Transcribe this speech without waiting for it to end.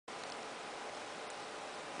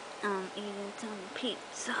I'm eating some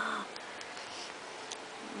pizza.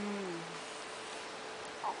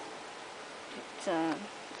 Pizza.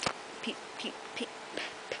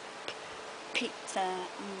 Pizza.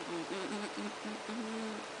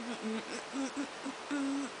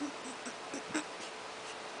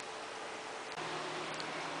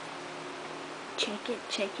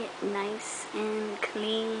 Check it, nice and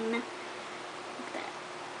clean. Look at that,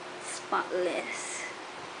 spotless.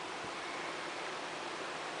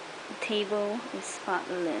 The table is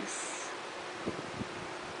spotless.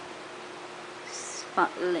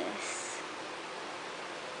 Spotless.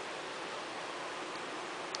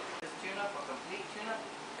 This tune-up, a complete tune-up,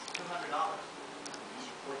 $200.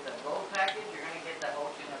 With the gold package, you're going to get that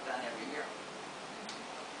whole tune-up done every year.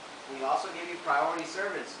 We also give you priority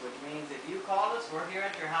service, which means if you call us, we're here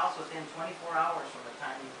at your house within 24 hours from the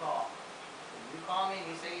time you call. If you call me and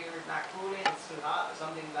you say you're not cooling, it's too hot, or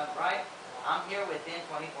something's not right, I'm here within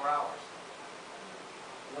 24 hours.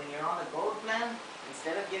 When you're on the gold plan,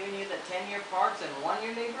 instead of giving you the 10-year parts and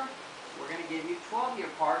 1-year labor, we're going to give you 12-year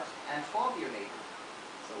parts and 12-year labor.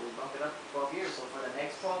 So we bump it up to 12 years. So for the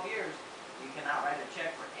next 12 years, you can outright a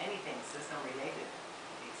check for anything system related,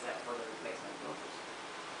 except for the replacement filters.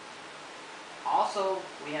 Also,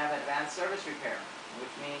 we have advanced service repair,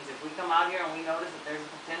 which means if we come out here and we notice that there's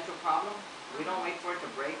a potential problem, we don't wait for it to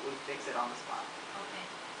break, we fix it on the spot. Okay.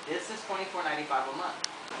 This is $24.95 a month.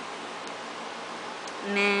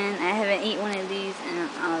 Man, I haven't eaten one of these in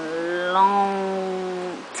a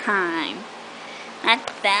long time. Not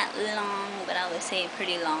that long, but I would say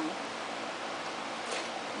pretty long.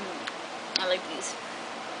 I like these.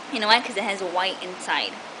 You know why? Because it has white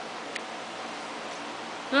inside.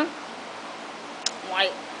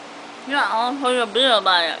 White. Yeah, I'll tell you a bit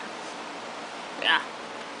about it. Yeah.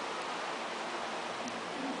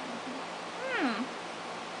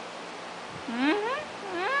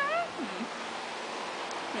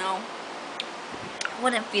 No. I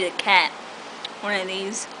wouldn't feed a cat one of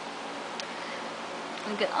these.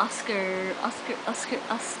 Look at Oscar.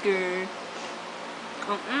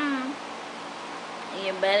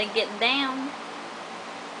 You better get down.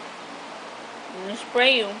 I'm gonna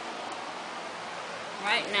spray you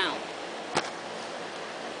right now.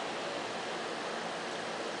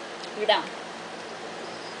 You're down.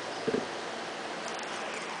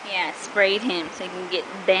 Yeah, I sprayed him so he can get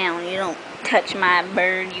down. You don't touch my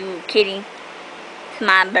bird, you kitty. It's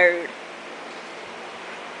my bird.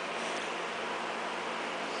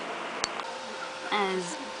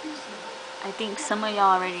 As I think some of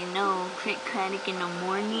y'all already know, Crit Craddock in the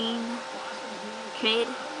morning, Crit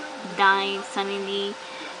died suddenly,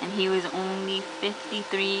 and he was only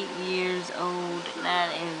 53 years old.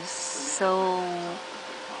 That is so,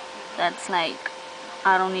 that's like,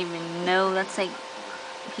 I don't even know, that's like,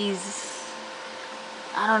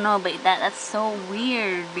 I don't know, but that's so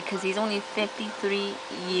weird because he's only 53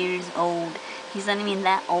 years old. He's not even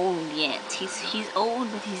that old yet. He's old,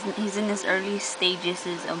 but he's in his early stages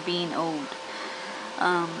of being old.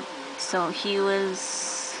 So he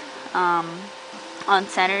was on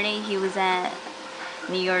Saturday. He was at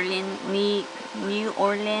New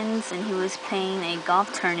Orleans, and he was playing a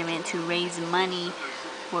golf tournament to raise money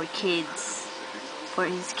for kids. For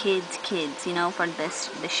his kids, you know, for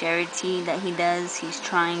the charity that he does. He's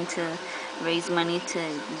trying to raise money to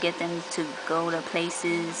get them to go to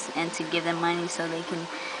places and to give them money so they can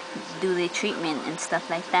do their treatment and stuff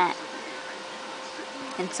like that.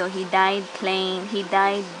 And so he died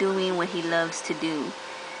doing what he loves to do,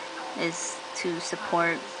 is to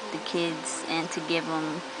support the kids and to give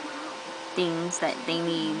them things that they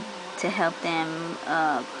need to help them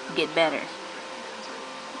get better.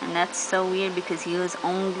 And that's so weird because he was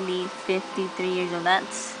only 53 years old.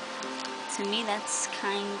 That's, to me, that's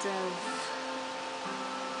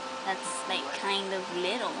like kind of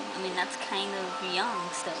little. I mean, that's kind of young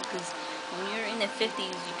still, because when you're in the 50s,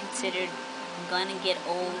 you're considered gonna get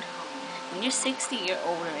old. When you're 60, you're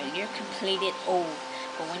old already. You're completed old.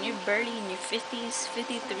 But when you're barely in your 50s,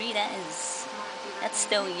 53, that's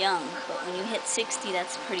still young. But when you hit 60,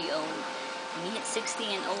 that's pretty old. When you hit 60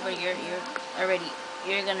 and over,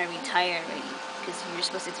 you're gonna retire already, because you're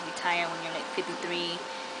supposed to retire when you're like 53.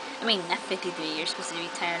 I mean, not 53, you're supposed to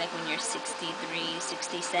retire like when you're 63,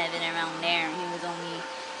 67, around there. He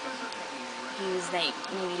was like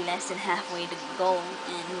maybe less than halfway to go,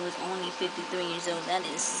 and he was only 53 years old. That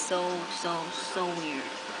is so weird.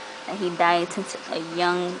 And he died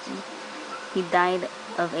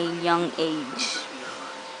of a young age.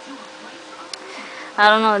 I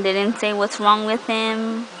don't know, they didn't say what's wrong with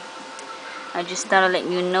him. I just thought I'd let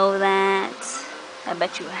you know that. I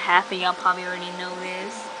bet you half of y'all probably already know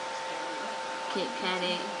this. Kid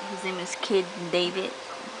Cudi. His name is Kid David.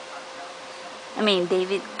 I mean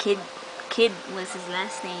David Kid. Kid was his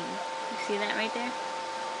last name. You see that right there?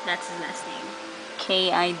 That's his last name.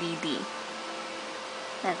 Kidd.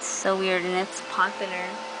 That's so weird, and it's popular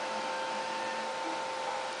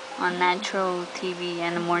on natural TV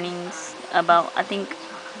in the mornings. I think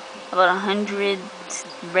about 100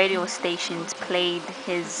 radio stations played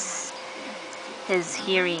his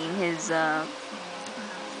hearing, his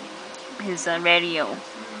radio.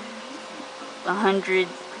 100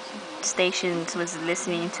 stations was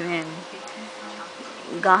listening to him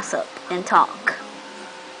gossip and talk.